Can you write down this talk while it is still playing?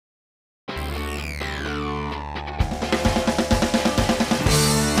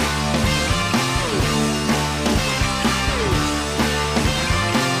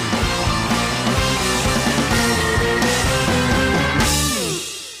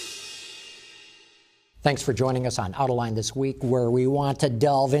Thanks for joining us on Autoline this week, where we want to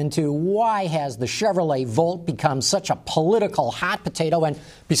delve into why has the Chevrolet Volt become such a political hot potato, and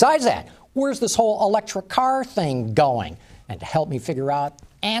besides that, where's this whole electric car thing going? And to help me figure out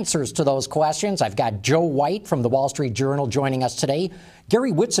answers to those questions, I've got Joe White from the Wall Street Journal joining us today,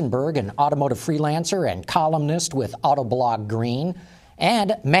 Gary Witzenberg, an automotive freelancer and columnist with Autoblog Green,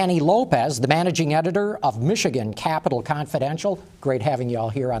 and Manny Lopez, the managing editor of Michigan Capital Confidential. Great having you all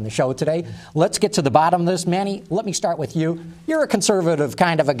here on the show today. Let's get to the bottom of this. Manny, let me start with you. You're a conservative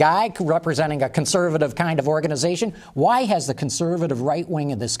kind of a guy representing a conservative kind of organization. Why has the conservative right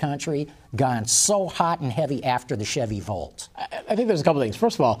wing of this country gone so hot and heavy after the Chevy Volt? I think there's a couple things.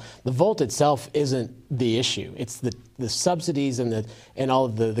 First of all, the Volt itself isn't the issue. It's the subsidies and all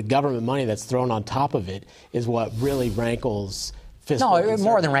of the government money that's thrown on top of it is what really rankles. No,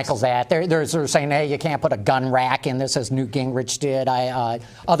 more than rankles that. They're saying, hey, you can't put a gun rack in this, as Newt Gingrich did.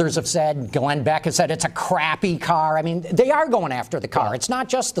 Others have said, Glenn Beck has said it's a crappy car. I mean, they are going after the car. Yeah. It's not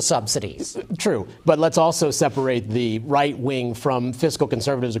just the subsidies. True. But let's also separate the right wing from fiscal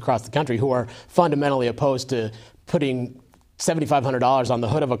conservatives across the country who are fundamentally opposed to putting $7,500 on the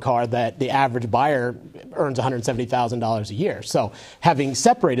hood of a car that the average buyer earns $170,000 a year. So having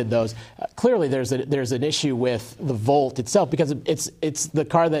separated those, clearly there's an issue with the Volt itself because it's the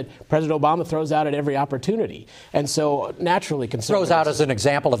car that President Obama throws out at every opportunity. And so naturally conservatives throws out as an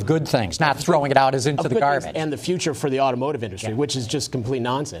example of good things, not throwing it out as into the garbage. And the future for the automotive industry, which is just complete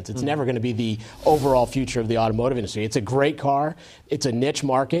nonsense. It's never going to be the overall future of the automotive industry. It's a great car, it's a niche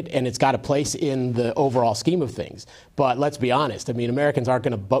market, and it's got a place in the overall scheme of things. But let's be honest. I mean, Americans aren't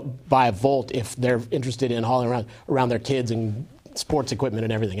going to buy a Volt if they're interested in hauling around their kids and sports equipment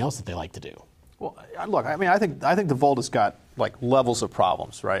and everything else that they like to do. Well, look, I mean, I think the Volt has got like levels of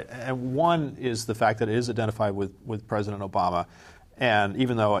problems, right? And one is the fact that it is identified with President Obama, and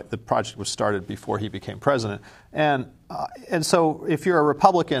even though the project was started before he became president, and so if you're a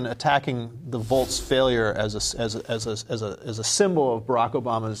Republican attacking the Volt's failure as a symbol of Barack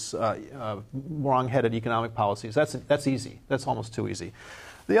Obama's wrong-headed economic policies, that's easy. That's almost too easy.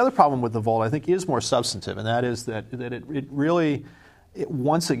 The other problem with the Volt, I think, is more substantive, and that is that it really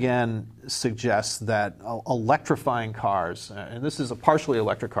once again suggests that electrifying cars, and this is a partially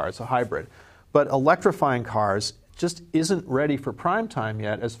electric car, it's a hybrid, but electrifying cars just isn't ready for prime time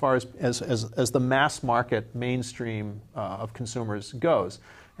yet as far as the mass market mainstream of consumers goes.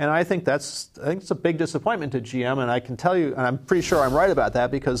 And I think it's a big disappointment to GM, and I can tell you, and I'm pretty sure I'm right about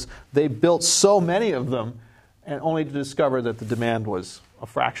that, because they built so many of them and only to discover that the demand was a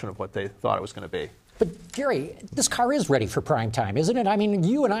fraction of what they thought it was going to be. But, Gary, this car is ready for prime time, isn't it? I mean,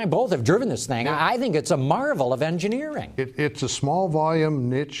 you and I both have driven this thing. Yeah. I think it's a marvel of engineering. It's a small volume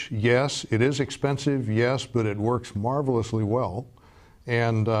niche, yes. It is expensive, yes, but it works marvelously well.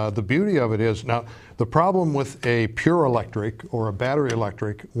 And the beauty of it is, now, the problem with a pure electric or a battery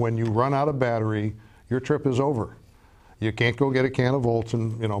electric, when you run out of battery, your trip is over. You can't go get a can of Volts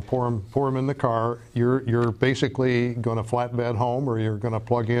and pour them in the car. You're basically going to flatbed home, or you're going to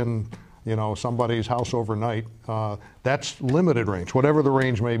plug in somebody's house overnight. That's limited range. Whatever the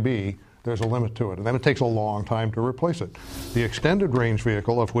range may be, there's a limit to it. And then it takes a long time to replace it. The extended range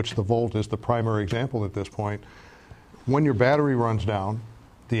vehicle, of which the Volt is the primary example at this point, when your battery runs down,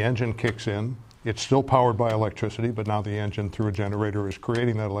 the engine kicks in. It's still powered by electricity, but now the engine, through a generator, is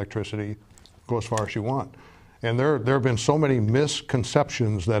creating that electricity. Go as far as you want. And there have been so many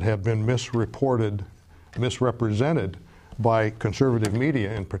misconceptions that have been misreported, misrepresented by conservative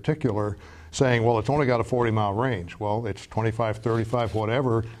media in particular, saying, well, it's only got a 40-mile range. Well, it's 25, 35,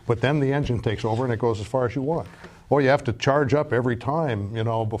 whatever, but then the engine takes over and it goes as far as you want. Or you have to charge up every time,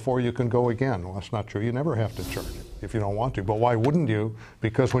 before you can go again. Well, that's not true. You never have to charge it if you don't want to. But why wouldn't you?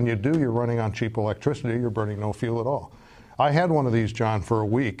 Because when you do, you're running on cheap electricity. You're burning no fuel at all. I had one of these, John, for a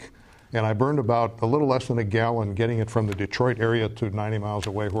week, and I burned about a little less than a gallon getting it from the Detroit area to 90 miles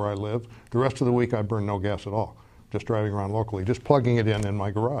away where I live. The rest of the week, I burned no gas at all. Just driving around locally, just plugging it in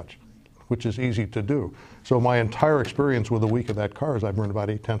my garage, which is easy to do. So my entire experience with a week of that car is I burned about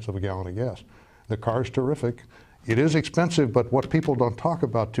 0.8 of a gallon of gas. The car's terrific. It is expensive, but what people don't talk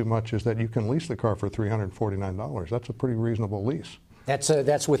about too much is that you can lease the car for $349. That's a pretty reasonable lease.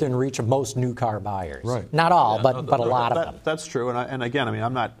 That's within reach of most new car buyers. Right. Not all, but a lot of them. That's true. And again, I mean,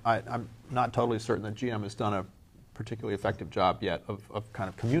 I'm not totally certain that GM has done a particularly effective job yet of kind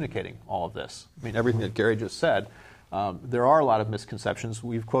of communicating all of this. I mean, everything that Gary just said, there are a lot of misconceptions.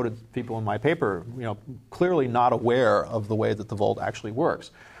 We've quoted people in my paper, clearly not aware of the way that the Volt actually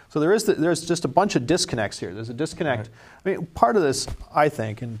works. So there's just a bunch of disconnects here. There's a disconnect. Right. I mean, part of this, I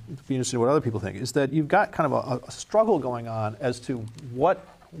think, and be interested in what other people think, is that you've got kind of a struggle going on as to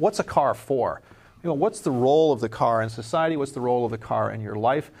what's a car for. what's the role of the car in society? What's the role of the car in your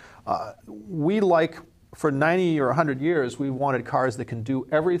life? For 90 or 100 years, we wanted cars that can do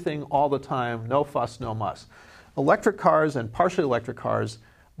everything all the time, no fuss, no muss. Electric cars and partially electric cars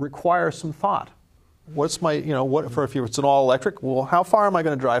require some thought. What's my, if it's an all-electric, well, how far am I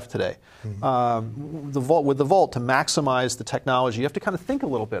going to drive today? Mm-hmm. With the Volt, to maximize the technology, you have to kind of think a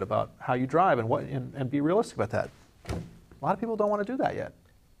little bit about how you drive and be realistic about that. A lot of people don't want to do that yet.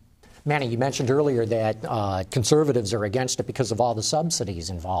 Manny, you mentioned earlier that conservatives are against it because of all the subsidies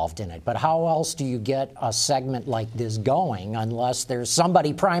involved in it. But how else do you get a segment like this going unless there's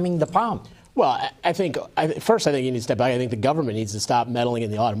somebody priming the pump? Well, I think you need to step back. I think the government needs to stop meddling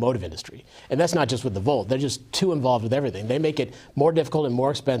in the automotive industry. And that's not just with the Volt. They're just too involved with everything. They make it more difficult and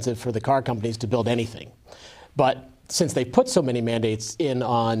more expensive for the car companies to build anything. But since they put so many mandates in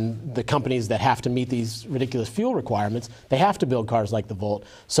on the companies that have to meet these ridiculous fuel requirements, they have to build cars like the Volt.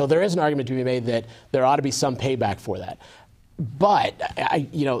 So there is an argument to be made that there ought to be some payback for that. But,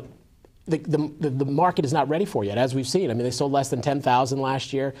 the market is not ready for it yet, as we've seen. I mean, they sold less than 10,000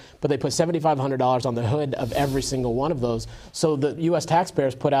 last year, but they put $7,500 on the hood of every single one of those. So the U.S.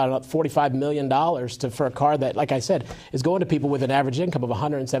 taxpayers put out $45 million for a car that, like I said, is going to people with an average income of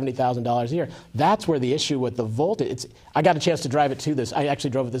 $170,000 a year. That's where the issue with the Volt is. I got a chance to drive it I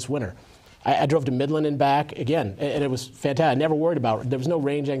actually drove it this winter. I drove to Midland and back again, and it was fantastic. I never worried about it. There was no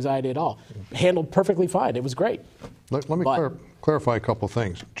range anxiety at all. Handled perfectly fine. It was great. Let me clarify a couple of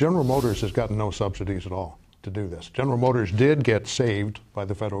things. General Motors has gotten no subsidies at all to do this. General Motors did get saved by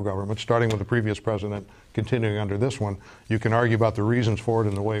the federal government, starting with the previous president, continuing under this one. You can argue about the reasons for it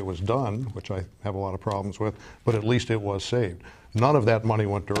and the way it was done, which I have a lot of problems with, but at least it was saved. None of that money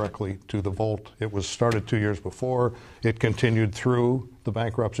went directly to the Volt. It was started 2 years before. It continued through the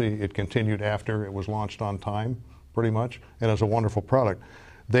bankruptcy. It continued after. It was launched on time, pretty much, and it's a wonderful product.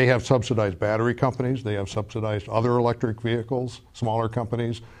 They have subsidized battery companies. They have subsidized other electric vehicles, smaller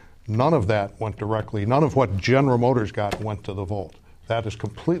companies. None of that went directly. None of what General Motors got went to the Volt. That is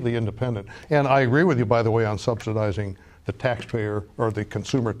completely independent. And I agree with you, by the way, on subsidizing the taxpayer or the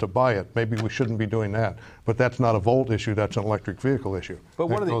consumer to buy it. Maybe we shouldn't be doing that. But that's not a Volt issue. That's an electric vehicle issue. But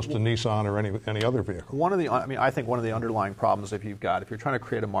it goes to Nissan or any other vehicle. I think one of the underlying problems if you're trying to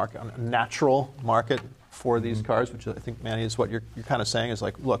create a natural market for these cars, which I think, Manny, is what you're kind of saying, is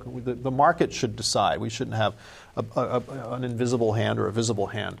like, look, the market should decide. We shouldn't have an invisible hand or a visible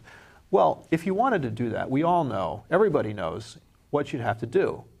hand. Well, if you wanted to do that, we all know, everybody knows what you'd have to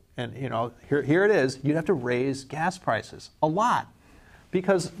do. And, here it is. You'd have to raise gas prices a lot.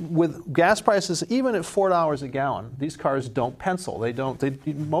 Because with gas prices, even at $4 a gallon, these cars don't pencil.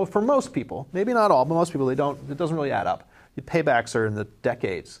 For most people, maybe not all, but most people, it doesn't really add up. The paybacks are in the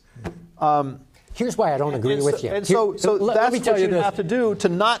decades. Here's why I don't agree with you. And so that's what you have to do to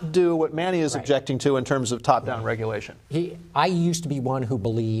not do what Manny is objecting to in terms of top-down regulation. I used to be one who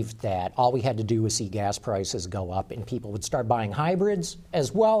believed that all we had to do was see gas prices go up and people would start buying hybrids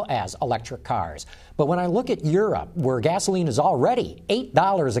as well as electric cars. But when I look at Europe, where gasoline is already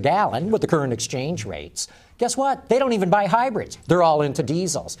 $8 a gallon with the current exchange rates, guess what? They don't even buy hybrids. They're all into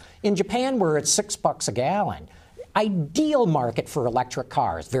diesels. In Japan, where it's $6 a gallon, ideal market for electric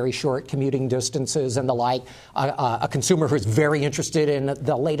cars, very short commuting distances and the like, a consumer who's very interested in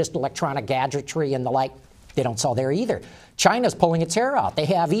the latest electronic gadgetry and the like, they don't sell there either. China's pulling its hair out. They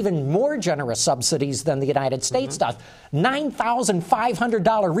have even more generous subsidies than the United States does.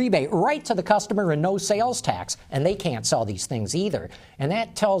 $9,500 rebate right to the customer and no sales tax, and they can't sell these things either. And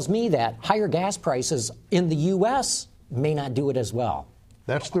that tells me that higher gas prices in the U.S. may not do it as well.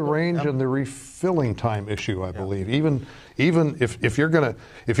 That's the range and the refilling time issue, I believe. Even if you're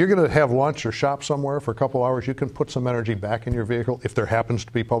gonna have lunch or shop somewhere for a couple hours, you can put some energy back in your vehicle if there happens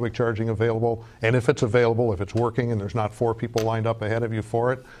to be public charging available, and if it's available, if it's working, and there's not 4 people lined up ahead of you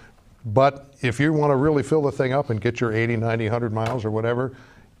for it. But if you want to really fill the thing up and get your 80, 90, 100 miles or whatever,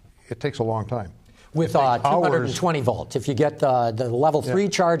 it takes a long time. With 220 volt. If you get the level 3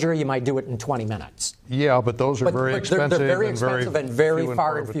 charger, you might do it in 20 minutes. Yeah, but those are very expensive. They're very expensive and very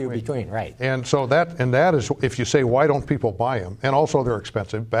far and few between, right? And so that is, if you say, why don't people buy them? And also they're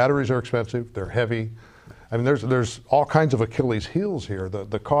expensive. Batteries are expensive. They're heavy. I mean, there's all kinds of Achilles heels here.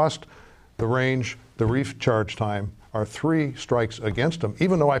 The cost, the range, the recharge time are 3 strikes against them,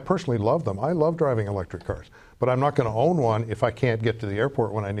 even though I personally love them. I love driving electric cars. But I'm not going to own one if I can't get to the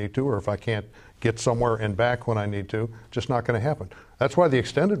airport when I need to, or if I can't get somewhere and back when I need to. Just not going to happen. That's why the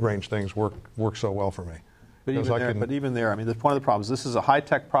extended range things work so well for me. But even there, I mean, one of the problems, this is a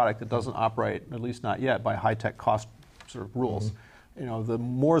high-tech product that doesn't operate, at least not yet, by high-tech cost sort of rules. the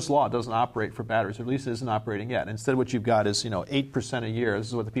Moore's law doesn't operate for batteries, or at least it isn't operating yet. Instead, what you've got is 8% a year. This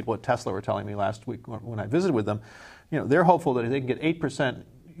is what the people at Tesla were telling me last week when I visited with them. They're hopeful that if they can get 8%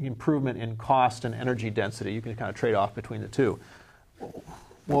 improvement in cost and energy density, you can kind of trade off between the two.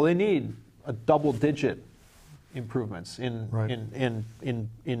 Well, they need a double-digit improvements in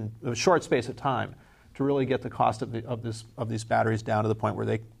a short space of time to really get the cost of these batteries down to the point where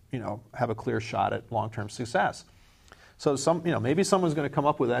they have a clear shot at long-term success. So maybe someone's going to come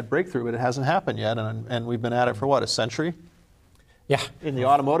up with that breakthrough, but it hasn't happened yet, and we've been at it for what, a century? Yeah. In the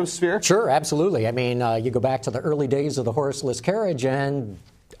automotive sphere? Sure, absolutely. I mean, you go back to the early days of the horseless carriage, and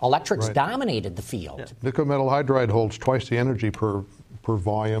electrics dominated the field. Yeah. Nickel metal hydride holds twice the energy per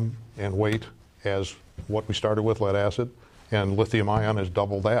volume and weight as what we started with, lead acid, and lithium ion is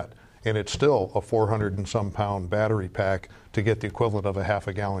double that. And it's still a 400 and some pound battery pack to get the equivalent of a half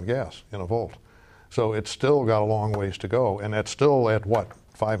a gallon gas in a volt. So it's still got a long ways to go, and that's still at what,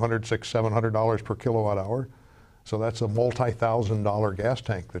 $500, $600, $700 per kilowatt hour? So that's a multi-$1,000 gas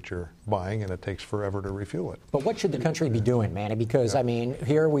tank that you're buying, and it takes forever to refuel it. But what should the country be doing, Manny? Because, I mean,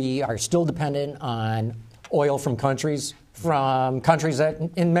 here we are still dependent on oil from countries that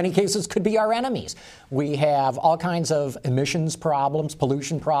in many cases could be our enemies. We have all kinds of emissions problems,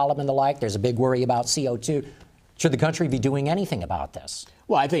 pollution problem and the like. There's a big worry about CO2. Should the country be doing anything about this?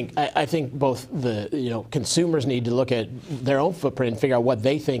 Well, I think both the consumers need to look at their own footprint and figure out what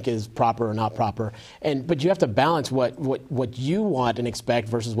they think is proper or not proper. But you have to balance what you want and expect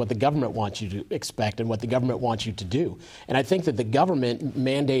versus what the government wants you to expect and what the government wants you to do. And I think that the government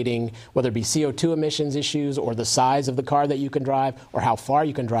mandating whether it be CO2 emissions issues or the size of the car that you can drive or how far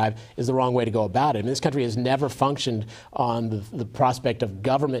you can drive is the wrong way to go about it. I mean, this country has never functioned on the prospect of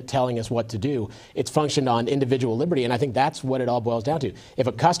government telling us what to do. It's functioned on individual liberty, and I think that's what it all boils down to. If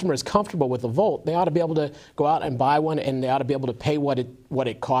a customer is comfortable with a Volt, they ought to be able to go out and buy one, and they ought to be able to pay what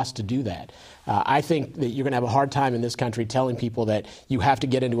it costs to do that. I think that you're going to have a hard time in this country telling people that you have to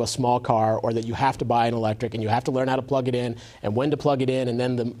get into a small car or that you have to buy an electric and you have to learn how to plug it in and when to plug it in, and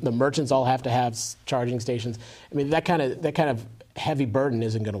then the merchants all have to have charging stations. I mean, that kind of heavy burden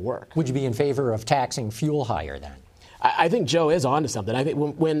isn't going to work. Would you be in favor of taxing fuel higher then? I think Joe is onto something. I think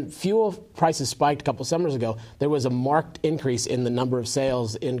when fuel prices spiked a couple summers ago, there was a marked increase in the number of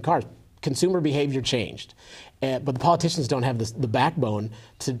sales in cars. Consumer behavior changed. But the politicians don't have the backbone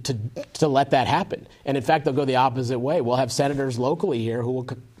to let that happen. And in fact, they'll go the opposite way. We'll have senators locally here who will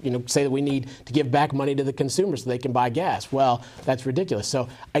say that we need to give back money to the consumers so they can buy gas. Well, that's ridiculous. So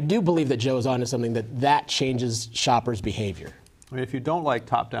I do believe that Joe is onto something, that changes shoppers' behavior. I mean, if you don't like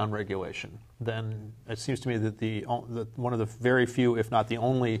top-down regulation, then it seems to me that one of the very few, if not the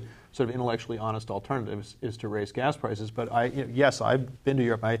only, sort of intellectually honest alternative is to raise gas prices. But yes, I've been to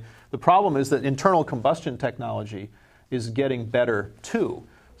Europe. The problem is that internal combustion technology is getting better too.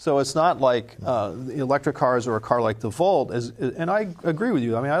 So it's not like electric cars or a car like the Volt. And I agree with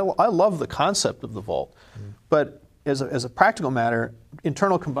you. I mean, I love the concept of the Volt, but as a practical matter,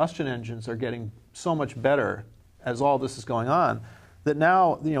 internal combustion engines are getting so much better as all this is going on, that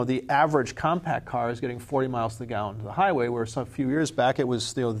now the average compact car is getting 40 miles to the gallon to the highway, where a few years back it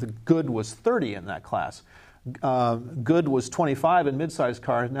was the good was 30 in that class. Good was 25 in mid-sized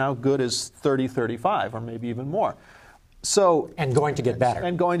cars. Now good is 30, 35, or maybe even more. So and going to get better.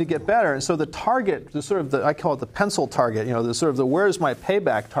 And going to get better. And so the target, I call it the pencil target. The sort of the where's my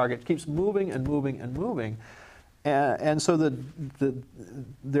payback target keeps moving and moving and moving. And so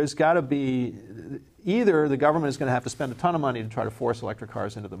there's got to be either the government is going to have to spend a ton of money to try to force electric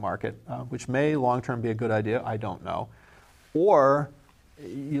cars into the market, which may long-term be a good idea, I don't know, or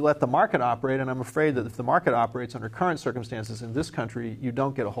you let the market operate, and I'm afraid that if the market operates under current circumstances in this country, you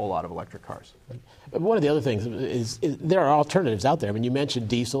don't get a whole lot of electric cars. One of the other things is there are alternatives out there. I mean, you mentioned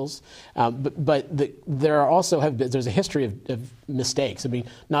diesels, but there are also there's a history of mistakes. I mean,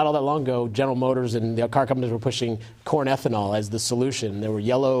 not all that long ago, General Motors and the car companies were pushing corn ethanol as the solution. There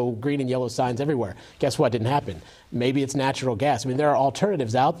were green and yellow signs everywhere. Guess what? Didn't happen. Maybe it's natural gas. I mean, there are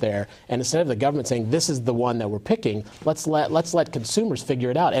alternatives out there, and instead of the government saying this is the one that we're picking, let's let consumers figure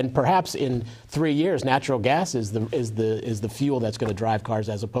it out. And perhaps in 3 years, natural gas is the fuel that's going to drive cars,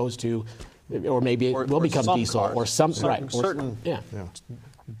 as opposed to, or maybe it will become diesel cars. or some certain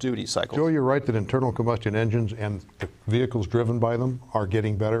duty cycles. Joe, you're right that internal combustion engines and the vehicles driven by them are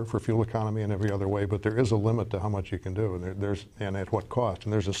getting better for fuel economy and every other way, but there is a limit to how much you can do, and at what cost.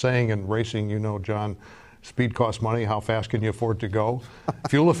 And there's a saying in racing, John, speed costs money, how fast can you afford to go?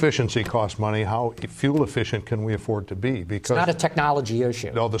 Fuel efficiency costs money, how fuel efficient can we afford to be? Because it's not a technology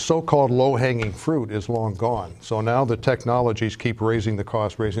issue. No, the so-called low-hanging fruit is long gone. So now the technologies keep raising the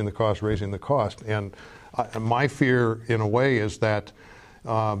cost, and My fear, in a way, is that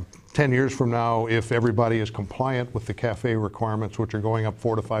 10 years from now, if everybody is compliant with the CAFE requirements, which are going up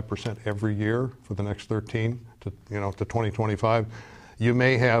 4 to 5% every year for the next 13 to 2025, you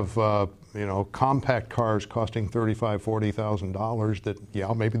may have compact cars costing $35,000, $40,000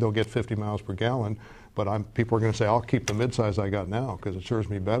 that, maybe they'll get 50 miles per gallon, but people are going to say, I'll keep the midsize I got now because it serves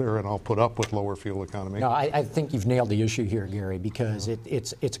me better, and I'll put up with lower fuel economy. No, I think you've nailed the issue here, Gary, because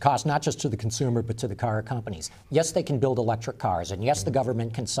it's a cost not just to the consumer but to the car companies. Yes, they can build electric cars, and yes, the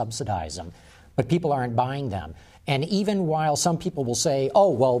government can subsidize them, but people aren't buying them. And even while some people will say, oh,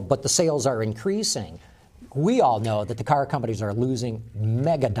 well, but the sales are increasing, we all know that the car companies are losing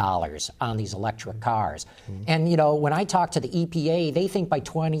mega dollars on these electric cars. And, when I talk to the EPA, they think by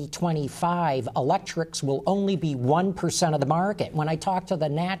 2025, electrics will only be 1% of the market. When I talk to the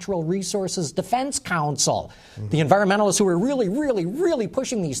Natural Resources Defense Council, the environmentalists who are really, really, really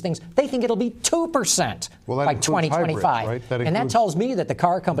pushing these things, they think it'll be 2% by 2025. Hybrids, right? And that tells me that the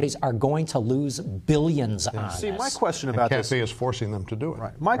car companies are going to lose billions on this. See, my question about this... CAFE is forcing them to do it.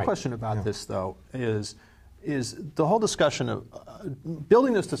 Right. My question about this, though, is the whole discussion of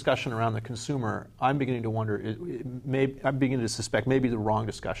building this discussion around the consumer. I'm beginning to wonder. I'm beginning to suspect maybe the wrong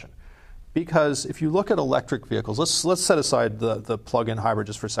discussion, because if you look at electric vehicles, let's set aside the plug-in hybrid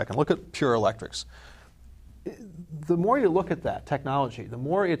just for a second. Look at pure electrics. The more you look at that technology, the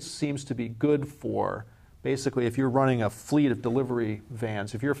more it seems to be good for. Basically, if you're running a fleet of delivery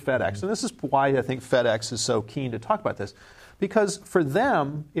vans, if you're FedEx, and this is why I think FedEx is so keen to talk about this, because for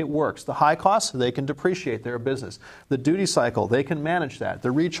them, it works. The high costs, they can depreciate their business. The duty cycle, they can manage that.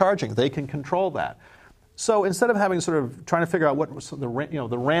 The recharging, they can control that. So instead of having sort of trying to figure out what the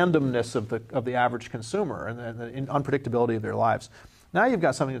randomness of the average consumer and the unpredictability of their lives, now you've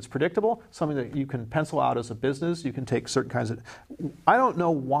got something that's predictable, something that you can pencil out as a business. You can take certain kinds of... I don't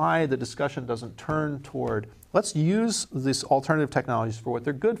know why the discussion doesn't turn toward, let's use these alternative technologies for what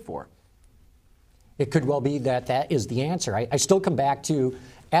they're good for. It could well be that is the answer. I still come back to,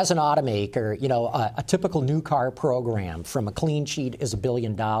 as an automaker, a typical new car program from a clean sheet is $1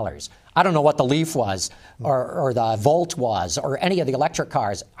 billion. I don't know what the Leaf was or the Volt was or any of the electric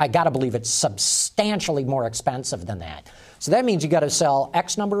cars. I got to believe it's substantially more expensive than that. So that means you got to sell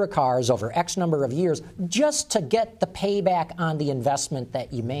X number of cars over X number of years just to get the payback on the investment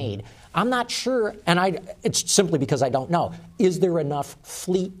that you made. I'm not sure, and it's simply because I don't know. Is there enough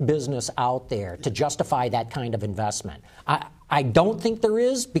fleet business out there to justify that kind of investment? I don't think there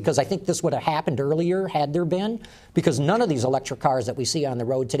is, because I think this would have happened earlier had there been, because none of these electric cars that we see on the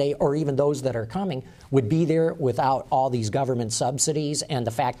road today, or even those that are coming, would be there without all these government subsidies and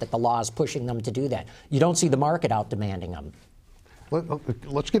the fact that the law is pushing them to do that. You don't see the market out demanding them.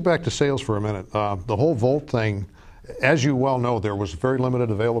 Let's get back to sales for a minute. The whole Volt thing, as you well know, there was very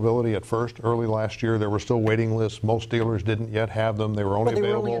limited availability at first. Early last year, there were still waiting lists. Most dealers didn't yet have them. They were only available. But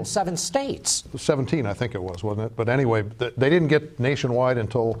they were only in 7 states. 17, I think it was, wasn't it? But anyway, they didn't get nationwide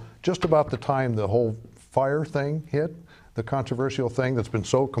until just about the time the whole fire thing hit, the controversial thing that's been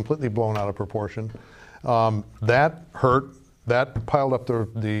so completely blown out of proportion. That hurt. That piled up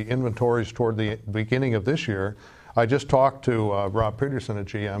the inventories toward the beginning of this year. I just talked to Rob Peterson at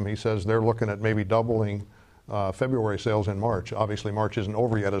GM. He says they're looking at maybe doubling February sales in March. Obviously, March isn't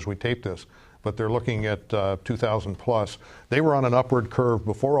over yet as we tape this, but they're looking at 2,000 plus. They were on an upward curve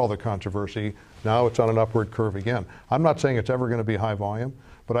before all the controversy. Now it's on an upward curve again. I'm not saying it's ever going to be high volume,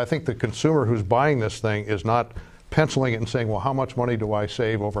 but I think the consumer who's buying this thing is not penciling it and saying, well, how much money do I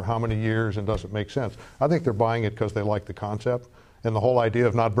save over how many years, and does it make sense? I think they're buying it because they like the concept and the whole idea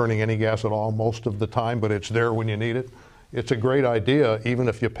of not burning any gas at all most of the time, but it's there when you need it. It's a great idea, even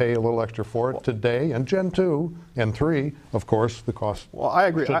if you pay a little extra for it today. And Gen 2 and 3, of course, the cost. Well, I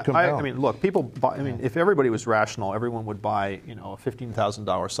agree. Should come down. I mean, look, people buy. I mean, if everybody was rational, everyone would buy, a $15,000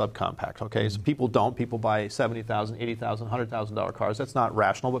 subcompact. Okay, so people don't. People buy $70,000, $80,000, $100,000 cars. That's not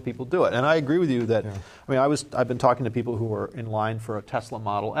rational, but people do it. And I agree with you that. I mean, I've been talking to people who are in line for a Tesla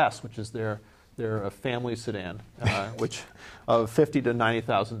Model S, which is their family sedan, which of $50,000 to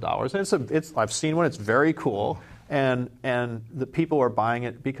 $90,000. And I've seen one. It's very cool. And the people are buying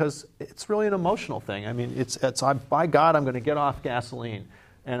it because it's really an emotional thing. I mean, by God, I'm going to get off gasoline,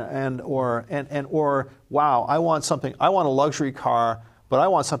 or wow, I want a luxury car, but I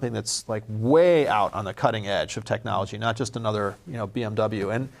want something that's like way out on the cutting edge of technology, not just another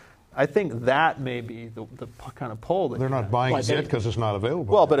BMW. And I think that may be the kind of pull that they're not buying it yet because it's not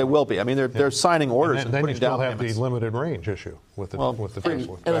available. Well, but it will be. I mean, they're signing orders and then putting you still down have payments. the limited range issue with the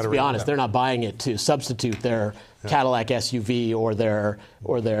Tesla. And let's be honest, they're not buying it to substitute their Cadillac SUV or their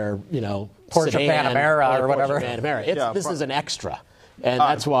Porsche sedan Panamera or whatever. Porsche Panamera. This is an extra. And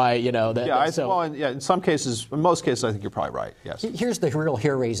that's why, you know, that. In some cases, in most cases, I think you're probably right. Yes. Here's the real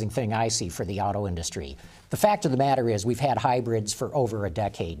hair-raising thing I see for the auto industry. The fact of the matter is we've had hybrids for over a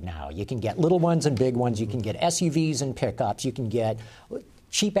decade now. You can get little ones and big ones. You can get SUVs and pickups. You can get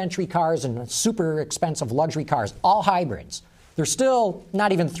cheap entry cars and super expensive luxury cars, all hybrids. They're still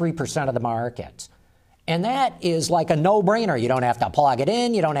not even 3% of the market. And that is like a no-brainer. You don't have to plug it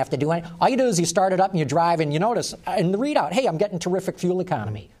in. You don't have to do anything. All you do is you start it up and you drive and you notice in the readout, hey, I'm getting terrific fuel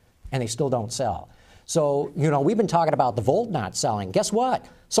economy. And they still don't sell. So, you know, we've been talking about the Volt not selling. Guess what?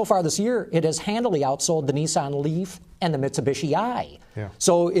 So far this year, it has handily outsold the Nissan Leaf and the Mitsubishi i. Yeah.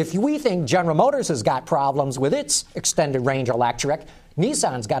 So if we think General Motors has got problems with its extended range electric,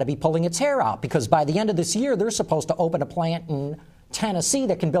 Nissan's got to be pulling its hair out because by the end of this year, they're supposed to open a plant in Tennessee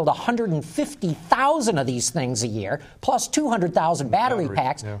that can build 150,000 of these things a year, plus 200,000 battery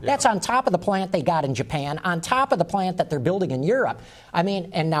packs. Yeah. That's on top of the plant they got in Japan, on top of the plant that they're building in Europe. I mean,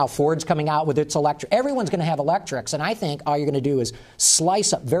 and now Ford's coming out with its electric. Everyone's going to have electrics, and I think all you're going to do is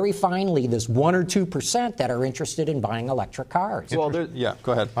slice up very finely this 1 or 2% that are interested in buying electric cars. Well,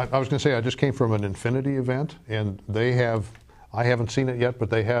 go ahead. I was going to say, I just came from an Infiniti event, and they have, I haven't seen it yet, but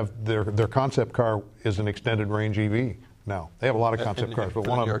they have, their concept car is an extended range EV. Now they have a lot of concept cars, but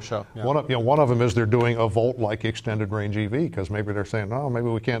one of them is they're doing a Volt-like extended range EV because maybe they're saying, no, maybe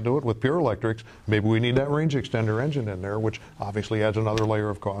we can't do it with pure electrics. Maybe we need that range extender engine in there, which obviously adds another layer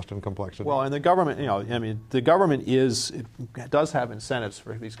of cost and complexity. Well, and the government, the government does have incentives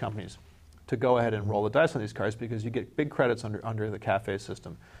for these companies to go ahead and roll the dice on these cars because you get big credits under the CAFE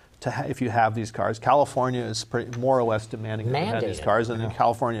system. If you have these cars, California is more or less demanding that you have these cars, and then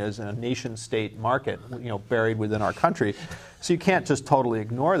California is in a nation-state market, buried within our country. So you can't just totally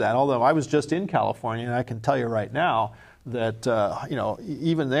ignore that. Although I was just in California, and I can tell you right now that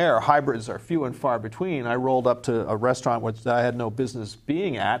even there, hybrids are few and far between. I rolled up to a restaurant which I had no business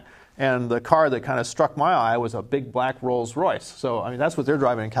being at, and the car that kind of struck my eye was a big black Rolls Royce. So, I mean, that's what they're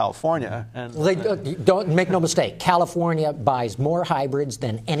driving in California. And don't make no mistake. California buys more hybrids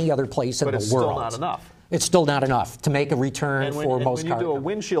than any other place in the world. But it's still not enough. It's still not enough to make a return for most cars. When you do a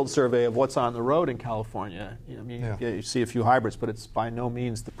windshield survey of what's on the road in California, you see a few hybrids, but it's by no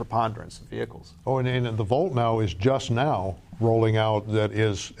means the preponderance of vehicles. Oh, and the Volt now is just now rolling out that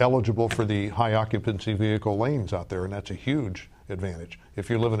is eligible for the high occupancy vehicle lanes out there, and that's a huge advantage. If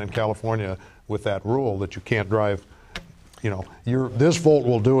you're living in California with that rule that you can't drive, this Volt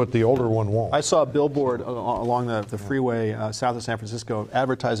will do it, the older one won't. I saw a billboard along the freeway south of San Francisco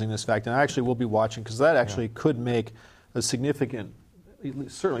advertising this fact, and I actually will be watching because that actually could make a significant,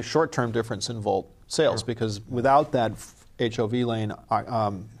 certainly short-term difference in Volt sales because without that HOV lane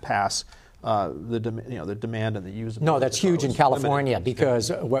pass, the demand and the usability. No, that's huge in California because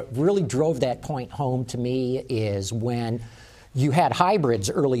what really drove that point home to me is when you had hybrids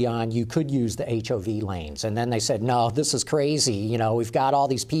early on, you could use the HOV lanes. And then they said, no, this is crazy. We've got all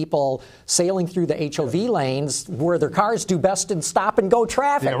these people sailing through the HOV lanes where their cars do best in stop-and-go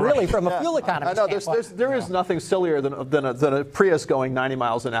traffic, really, from a fuel economy standpoint. There is nothing sillier than a Prius going 90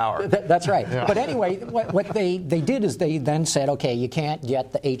 miles an hour. That's right. Yeah. But anyway, what they did is they then said, okay, you can't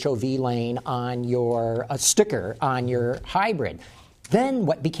get the HOV lane on your sticker on your hybrid. Then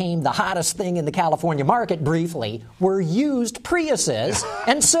what became the hottest thing in the California market briefly were used Priuses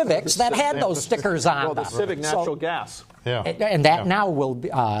and Civics that had those stickers on them. Well, the Civic natural gas. Yeah. And that now will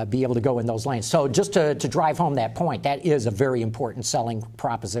be able to go in those lanes. So just to drive home that point, that is a very important selling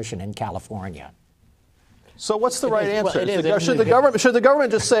proposition in California. So what's the right answer? Should the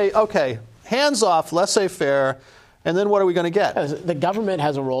government just say, okay, hands off, laissez-faire, and then what are we going to get? The government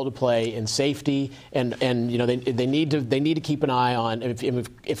has a role to play in safety, and they need to keep an eye on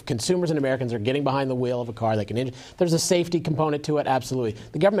if consumers and Americans are getting behind the wheel of a car, there's a safety component to it. Absolutely,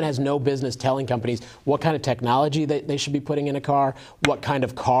 the government has no business telling companies what kind of technology they should be putting in a car, what kind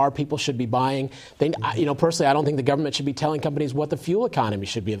of car people should be buying. Personally, I don't think the government should be telling companies what the fuel economy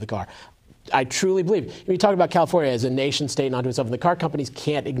should be of the car. I truly believe. When you talk about California as a nation state unto itself, and the car companies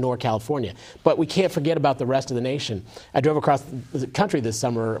can't ignore California. But we can't forget about the rest of the nation. I drove across the country this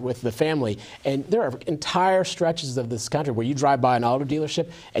summer with the family, and there are entire stretches of this country where you drive by an auto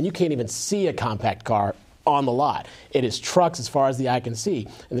dealership and you can't even see a compact car on the lot. It is trucks as far as the eye can see.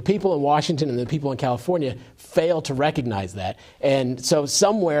 And the people in Washington and the people in California fail to recognize that. And so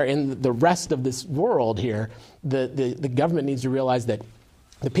somewhere in the rest of this world here, the government needs to realize that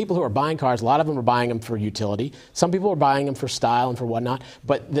the people who are buying cars, a lot of them are buying them for utility. Some people are buying them for style and for whatnot,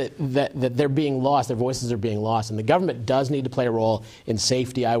 but that they're being lost, their voices are being lost. And the government does need to play a role in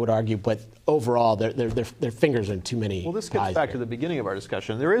safety, I would argue, but overall, their fingers are in too many pies. Well, this gets back to the beginning of our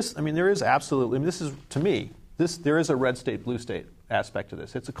discussion. There is absolutely, this there is a red state, blue state aspect to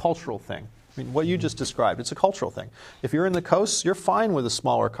this. It's a cultural thing. I mean, what you just described, it's a cultural thing. If you're in the coast, you're fine with a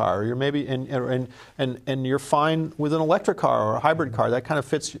smaller car. Or you're maybe and you're fine with an electric car or a hybrid car. That kind of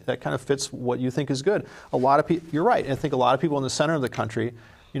fits what you think is good. A lot of people, you're right. I think a lot of people in the center of the country,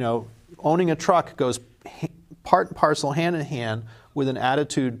 owning a truck goes part and parcel, hand in hand, with an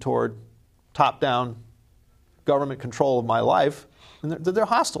attitude toward top-down government control of my life, and they're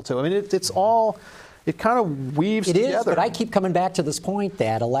hostile to. I mean, it's all. It kind of weaves together. It is, but I keep coming back to this point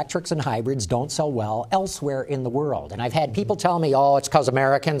that electrics and hybrids don't sell well elsewhere in the world. And I've had people tell me, it's because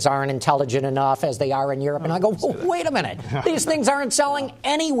Americans aren't intelligent enough as they are in Europe. And I go, well, wait a minute. These things aren't selling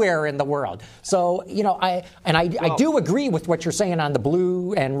anywhere in the world. So, I do agree with what you're saying on the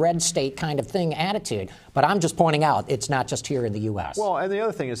blue and red state kind of thing attitude. But I'm just pointing out it's not just here in the U.S. Well, and the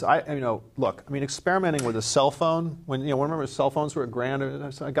other thing is, experimenting with a cell phone, remember cell phones were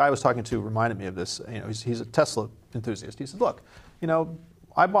 $1,000. A guy I was talking to reminded me of this. He's a Tesla enthusiast. He said, look,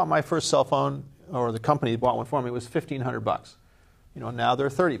 I bought my first cell phone, or the company bought one for me, it was $1,500. Now they're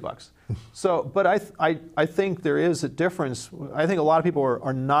 $30. So, but I think there is a difference. I think a lot of people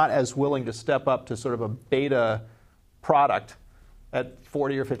are not as willing to step up to sort of a beta product at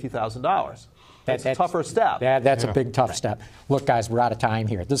 $40,000 or $50,000. That's a tougher step. That's a big, tough step. Look, guys, we're out of time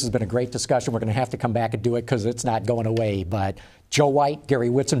here. This has been a great discussion. We're going to have to come back and do it because it's not going away. But Joe White, Gary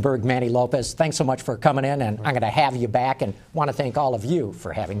Witzenberg, Manny Lopez, thanks so much for coming in. And I'm going to have you back and want to thank all of you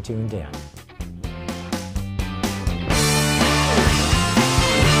for having tuned in.